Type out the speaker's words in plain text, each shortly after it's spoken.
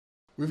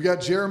We've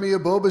got Jeremy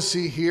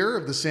Ebobisse here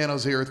of the San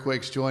Jose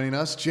Earthquakes joining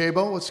us.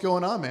 Jabo, what's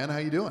going on, man? How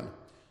you doing?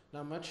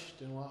 Not much.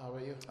 Doing well. How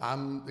about you?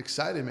 I'm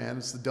excited, man.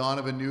 It's the dawn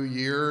of a new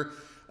year.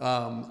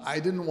 I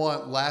didn't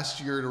want last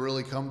year to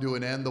really come to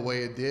an end the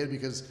way it did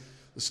because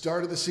the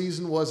start of the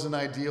season wasn't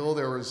ideal.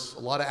 There was a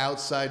lot of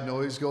outside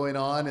noise going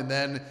on, and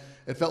then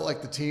it felt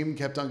like the team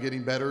kept on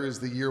getting better as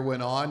the year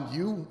went on.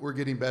 You were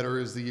getting better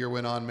as the year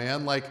went on,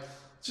 man. Let's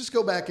just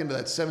go back into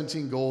that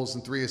 17 goals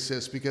and 3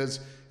 assists,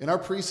 because in our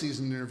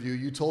preseason interview,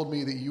 you told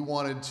me that you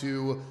wanted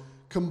to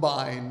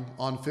combine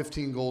on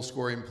 15 goal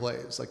scoring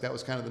plays. Like, that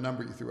was kind of the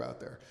number you threw out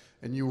there.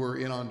 And you were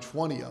in on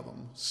 20 of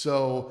them.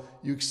 So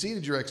you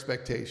exceeded your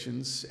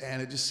expectations, and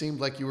it just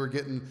seemed like you were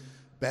getting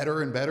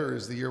better and better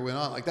as the year went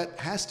on. Like, that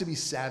has to be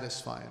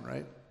satisfying,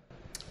 right?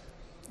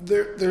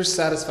 There's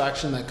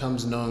satisfaction that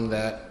comes knowing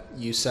that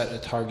you set a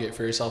target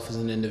for yourself as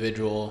an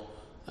individual,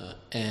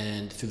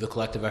 and through the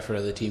collective effort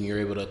of the team, you're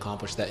able to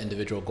accomplish that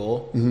individual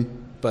goal. Mm-hmm.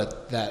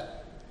 But that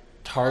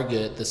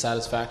target, the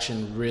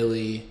satisfaction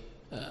really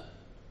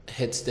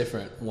hits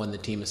different when the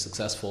team is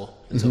successful.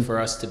 And so for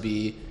us to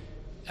be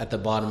at the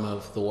bottom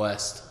of the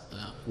West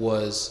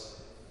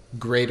was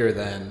greater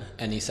than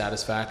any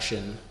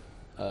satisfaction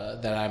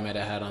that I might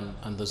have had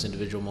on those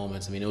individual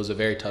moments. I mean, it was a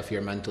very tough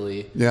year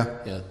mentally.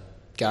 Yeah.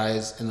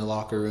 Guys in the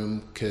locker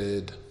room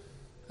could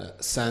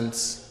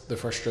sense the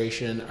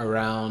frustration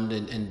around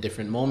in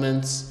different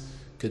moments,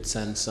 could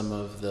sense some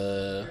of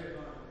the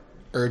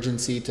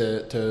urgency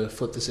to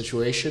flip the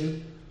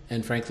situation.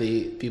 And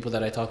frankly, people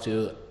that I talked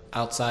to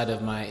outside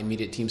of my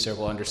immediate team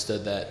circle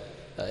understood that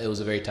it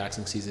was a very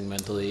taxing season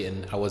mentally,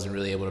 and I wasn't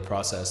really able to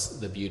process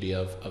the beauty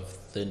of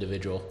the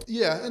individual.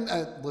 Yeah,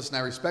 and listen, I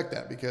respect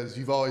that because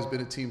you've always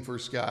been a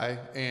team-first guy,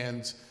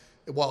 and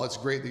while it's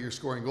great that you're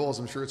scoring goals,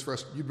 I'm sure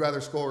it's you'd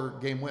rather score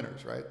game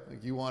winners, right?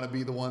 Like, you want to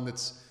be the one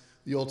that's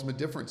the ultimate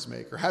difference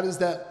maker. How does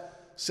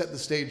that set the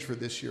stage for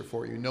this year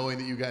for you, knowing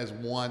that you guys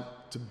want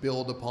to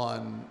build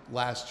upon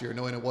last year,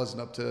 knowing it wasn't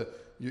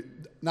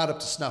not up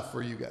to snuff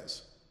for you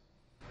guys?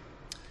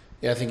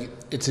 Yeah, I think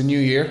it's a new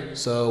year,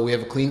 so we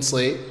have a clean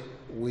slate.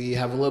 We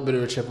have a little bit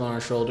of a chip on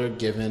our shoulder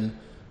given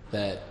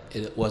that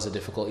it was a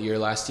difficult year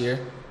last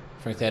year.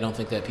 Frankly, I don't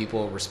think that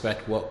people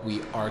respect what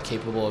we are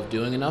capable of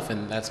doing enough,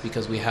 and that's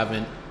because we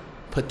haven't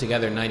put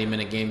together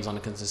 90-minute games on a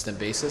consistent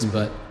basis. Mm-hmm.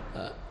 But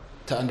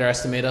to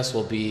underestimate us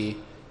will be,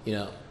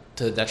 to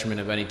the detriment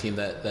of any team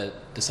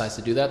that decides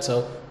to do that.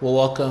 So we'll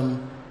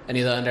welcome any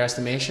of the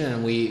underestimation,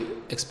 and we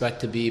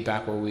expect to be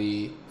back where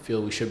we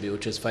feel we should be,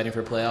 which is fighting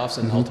for playoffs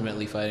and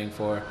ultimately fighting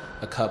for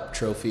a cup,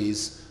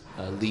 trophies,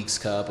 Leagues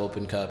Cup,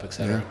 Open Cup,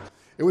 etc. Yeah.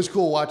 It was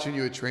cool watching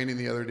you at training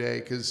the other day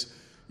because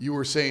you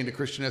were saying to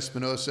Christian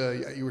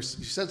Espinosa, you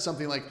said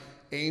something like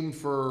aim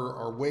for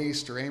our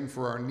waist or aim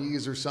for our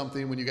knees or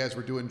something when you guys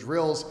were doing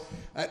drills.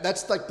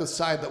 That's like the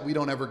side that we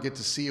don't ever get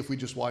to see if we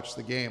just watch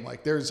the game.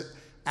 Like, there's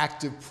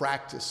active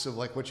practice of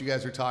like what you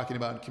guys are talking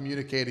about and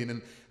communicating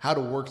and how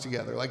to work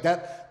together. Like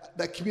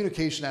that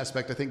communication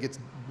aspect, I think, gets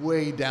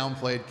way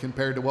downplayed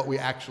compared to what we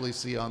actually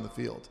see on the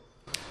field.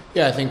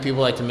 Yeah, I think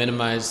people like to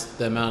minimize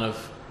the amount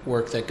of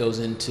work that goes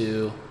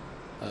into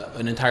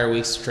an entire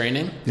week's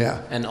training.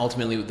 Yeah. And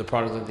ultimately the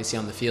product that they see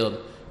on the field,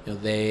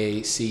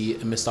 they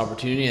see a missed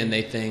opportunity and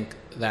they think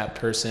that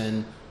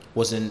person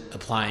wasn't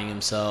applying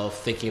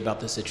himself, thinking about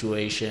the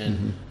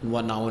situation and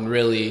whatnot, when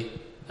really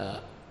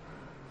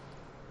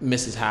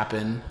misses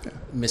happen,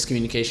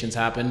 miscommunications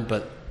happen,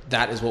 but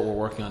that is what we're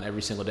working on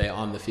every single day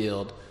on the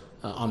field,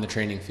 on the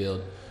training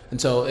field. And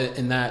so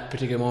in that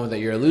particular moment that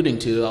you're alluding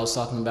to, I was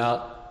talking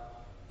about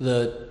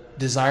the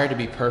desire to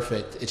be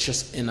perfect. It's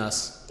just in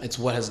us. It's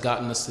what has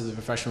gotten us to the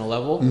professional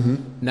level.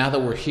 Now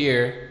that we're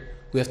here,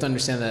 we have to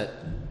understand that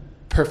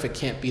perfect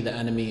can't be the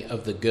enemy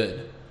of the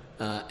good.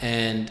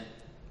 And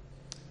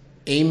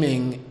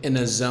aiming in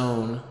a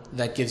zone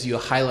that gives you a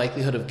high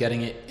likelihood of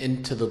getting it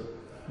into the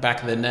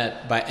back of the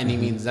net by any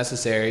means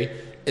necessary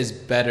is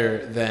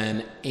better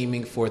than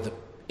aiming for the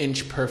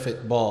inch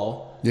perfect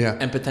ball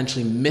and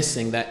potentially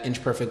missing that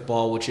inch perfect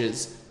ball, which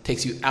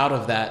takes you out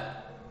of that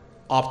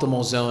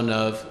optimal zone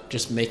of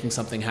just making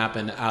something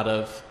happen out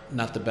of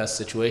not the best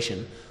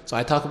situation. So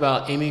I talk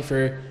about aiming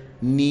for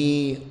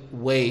knee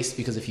waist,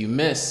 because if you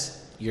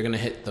miss, you're going to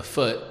hit the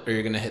foot or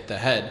you're going to hit the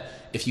head.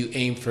 If you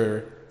aim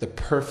for the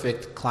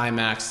perfect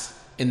climax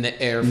in the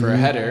air for a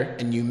header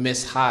and you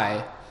miss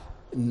high,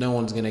 no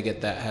one's going to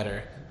get that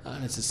header.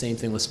 And it's the same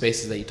thing with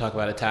spaces that you talk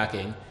about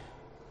attacking.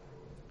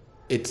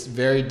 It's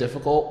very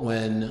difficult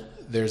when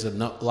there's a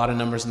lot of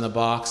numbers in the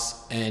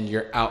box and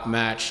you're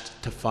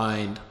outmatched to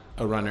find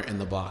a runner in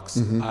the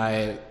box.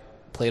 I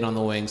played on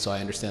the wing, so I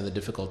understand the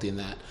difficulty in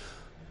that.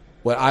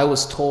 What I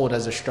was told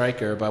as a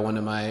striker by one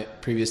of my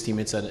previous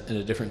teammates in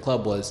a different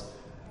club was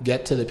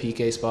get to the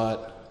PK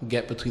spot,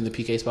 get between the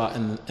PK spot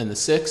and the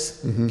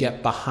six,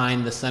 get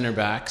behind the center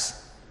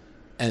backs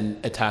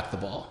and attack the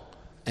ball.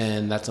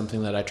 And that's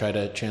something that I try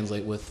to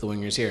translate with the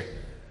wingers here.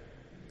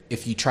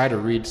 If you try to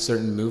read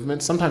certain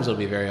movements, sometimes it'll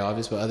be very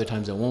obvious, but other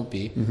times it won't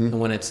be. And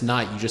when it's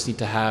not, you just need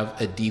to have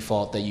a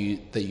default that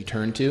you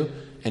turn to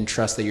and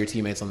trust that your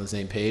teammate's on the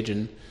same page.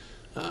 And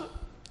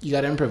you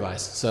got to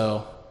improvise.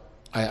 So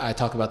I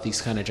talk about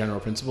these kind of general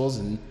principles,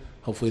 and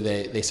hopefully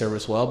they serve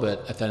us well.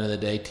 But at the end of the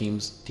day,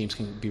 teams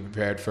can be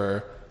prepared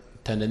for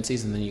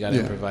tendencies, and then you got to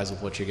improvise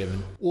with what you're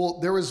given. Well,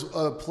 there was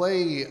a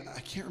play, I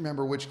can't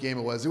remember which game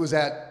it was. It was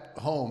at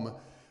home,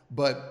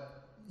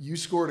 but you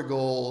scored a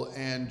goal,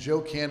 and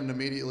Joe Cannon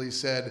immediately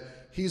said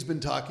he's been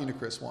talking to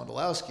Chris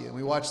Wondolowski. And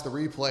we watched the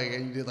replay,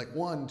 and you did like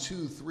 1,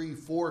 2, 3,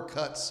 4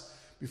 cuts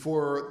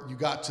before you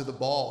got to the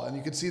ball. And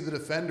you could see the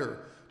defender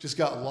just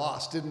got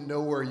lost, didn't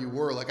know where you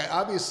were. Like,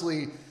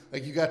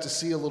 you got to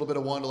see a little bit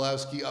of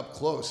Wondolowski up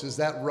close. Is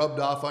that rubbed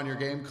off on your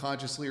game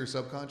consciously or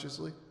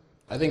subconsciously?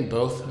 I think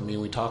both. I mean,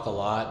 we talk a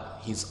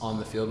lot. He's on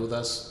the field with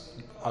us,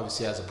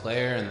 obviously as a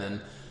player, and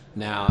then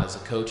now as a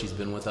coach, he's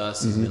been with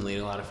us. He's been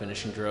leading a lot of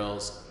finishing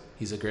drills.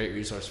 He's a great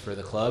resource for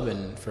the club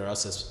and for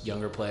us as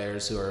younger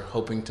players who are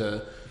hoping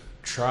to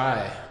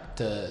try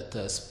to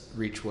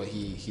reach what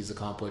he's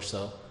accomplished.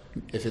 So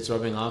if it's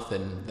rubbing off,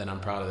 then I'm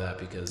proud of that,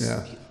 because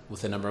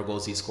with the number of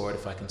goals he scored,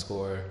 if I can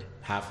score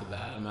half of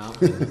that amount,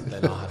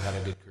 then I'll have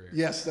had a good career.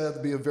 Yes,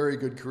 that'd be a very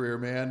good career,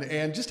 man.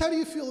 And just how do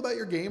you feel about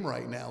your game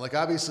right now? Like,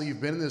 obviously you've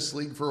been in this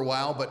league for a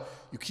while, but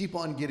you keep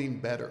on getting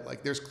better.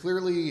 Like, there's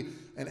clearly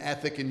an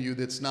ethic in you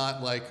that's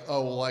not like,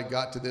 oh, well, I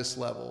got to this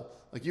level.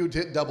 Like, you would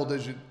hit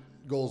double-digit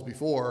goals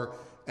before,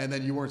 and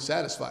then you weren't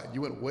satisfied.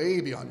 You went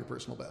way beyond your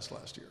personal best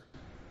last year.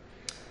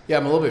 Yeah,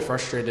 I'm a little bit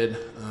frustrated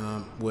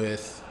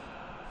with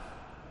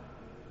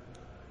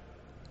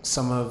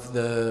some of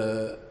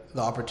the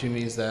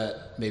opportunities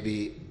that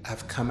maybe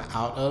have come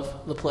out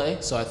of the play.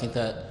 So I think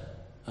that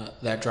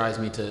that drives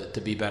me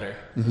to be better.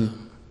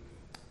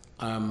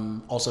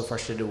 I'm also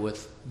frustrated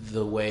with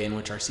the way in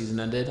which our season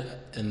ended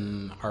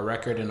and our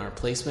record and our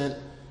placement.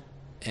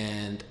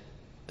 And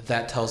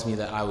that tells me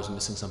that I was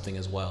missing something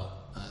as well.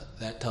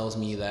 That tells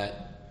me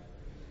that,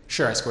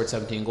 sure, I scored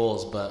 17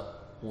 goals,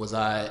 but was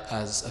I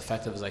as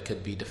effective as I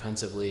could be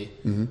defensively?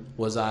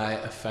 Was I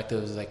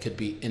effective as I could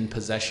be in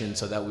possession,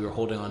 so that we were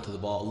holding onto the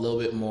ball a little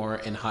bit more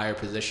in higher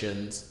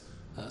positions,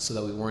 so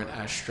that we weren't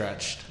as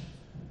stretched?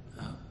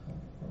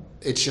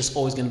 It's just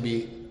always going to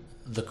be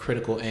the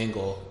critical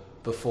angle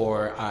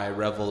before I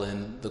revel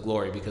in the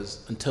glory,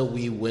 because until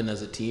we win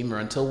as a team,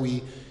 or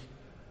the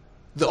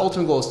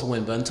ultimate goal is to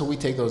win, but until we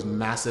take those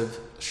massive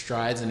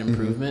strides in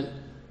improvement,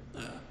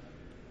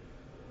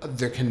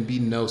 there can be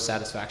no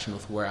satisfaction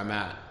with where I'm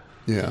at.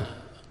 Yeah.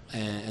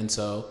 And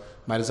so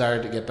my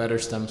desire to get better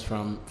stems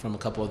from a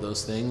couple of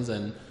those things.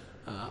 And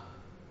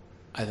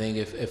I think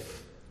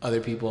if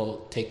other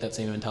people take that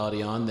same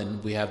mentality on,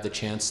 then we have the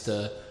chance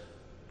to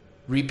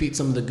repeat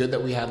some of the good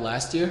that we had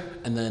last year,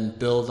 and then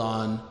build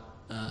on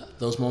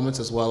those moments,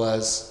 as well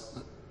as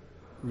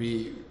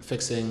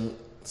fixing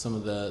some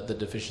of the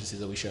deficiencies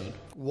that we showed.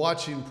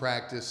 Watching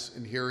practice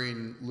and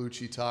hearing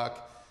Lucci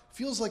talk,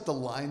 feels like the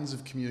lines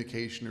of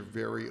communication are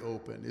very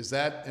open. Is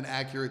that an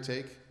accurate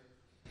take?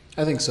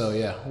 I think so,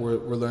 yeah. We're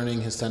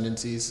learning his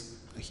tendencies.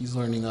 He's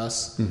learning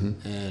us.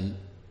 And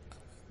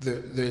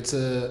it's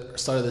a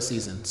start of the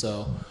season.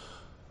 So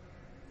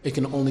it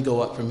can only go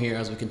up from here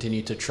as we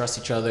continue to trust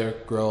each other,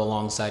 grow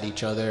alongside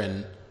each other.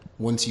 And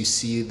once you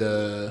see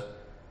the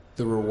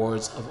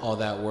rewards of all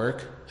that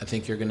work, I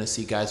think you're going to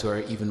see guys who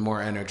are even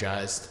more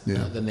energized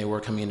than they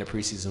were coming into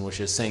preseason, which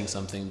is saying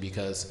something,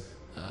 because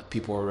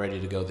people are ready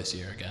to go this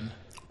year again.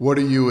 What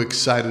are you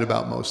excited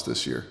about most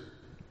this year?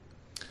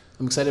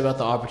 I'm excited about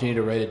the opportunity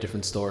to write a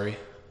different story.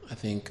 I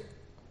think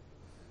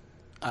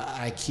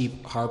I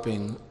keep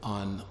harping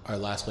on our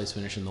last place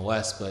finish in the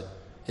West, but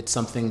it's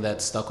something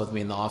that stuck with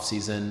me in the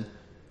offseason.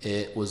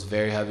 It was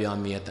very heavy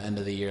on me at the end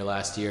of the year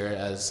last year,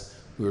 as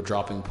we were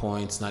dropping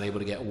points, not able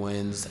to get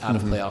wins, out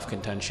of playoff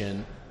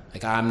contention.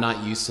 Like, I'm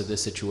not used to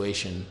this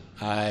situation.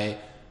 I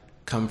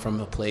come from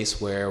a place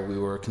where we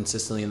were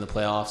consistently in the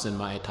playoffs. In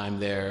my time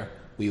there,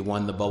 we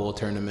won the bubble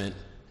tournament.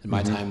 In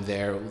my time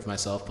there, with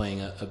myself playing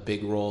a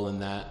big role in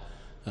that,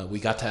 we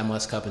got to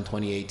MLS Cup in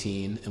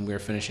 2018, and we were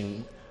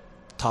finishing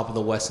top of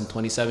the West in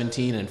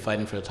 2017 and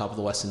fighting for the top of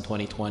the West in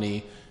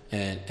 2020,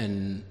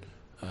 and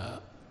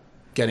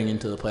getting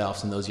into the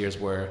playoffs in those years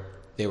where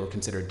they were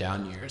considered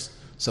down years.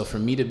 So for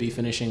me to be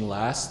finishing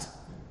last,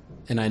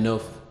 and I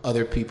know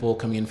other people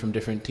coming in from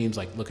different teams,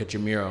 like look at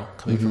Jamiro,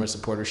 coming from a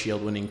Supporter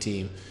Shield winning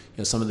team,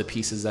 some of the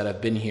pieces that have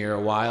been here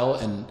a while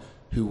and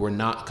who were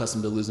not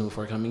accustomed to losing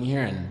before coming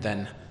here, and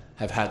then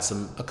have had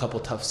a couple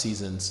tough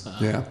seasons.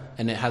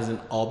 And it hasn't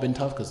all been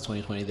tough, because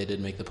 2020 they did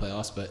make the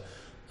playoffs, but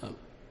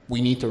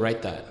we need to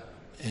right that.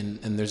 And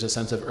there's a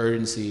sense of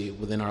urgency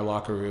within our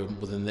locker room,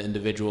 within the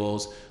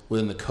individuals,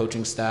 within the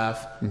coaching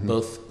staff,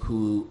 both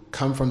who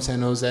come from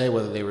San Jose,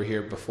 whether they were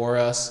here before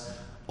us,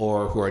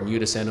 or who are new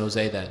to San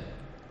Jose, that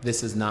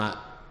this is not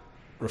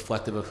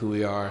reflective of who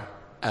we are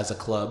as a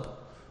club.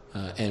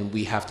 And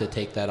we have to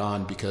take that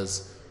on,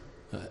 because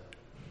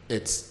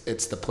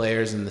it's the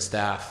players and the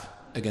staff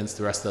against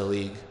the rest of the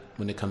league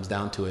when it comes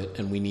down to it.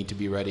 And we need to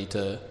be ready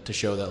to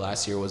show that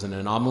last year was an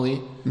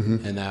anomaly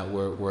and that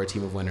we're a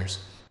team of winners.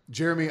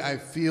 Jeremy, I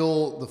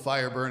feel the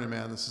fire burning,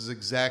 man. This is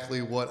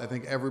exactly what I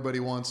think everybody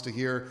wants to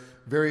hear.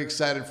 Very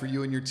excited for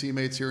you and your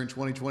teammates here in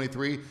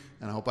 2023,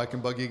 and I hope I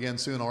can bug you again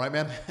soon. All right,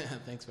 man?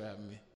 Thanks for having me.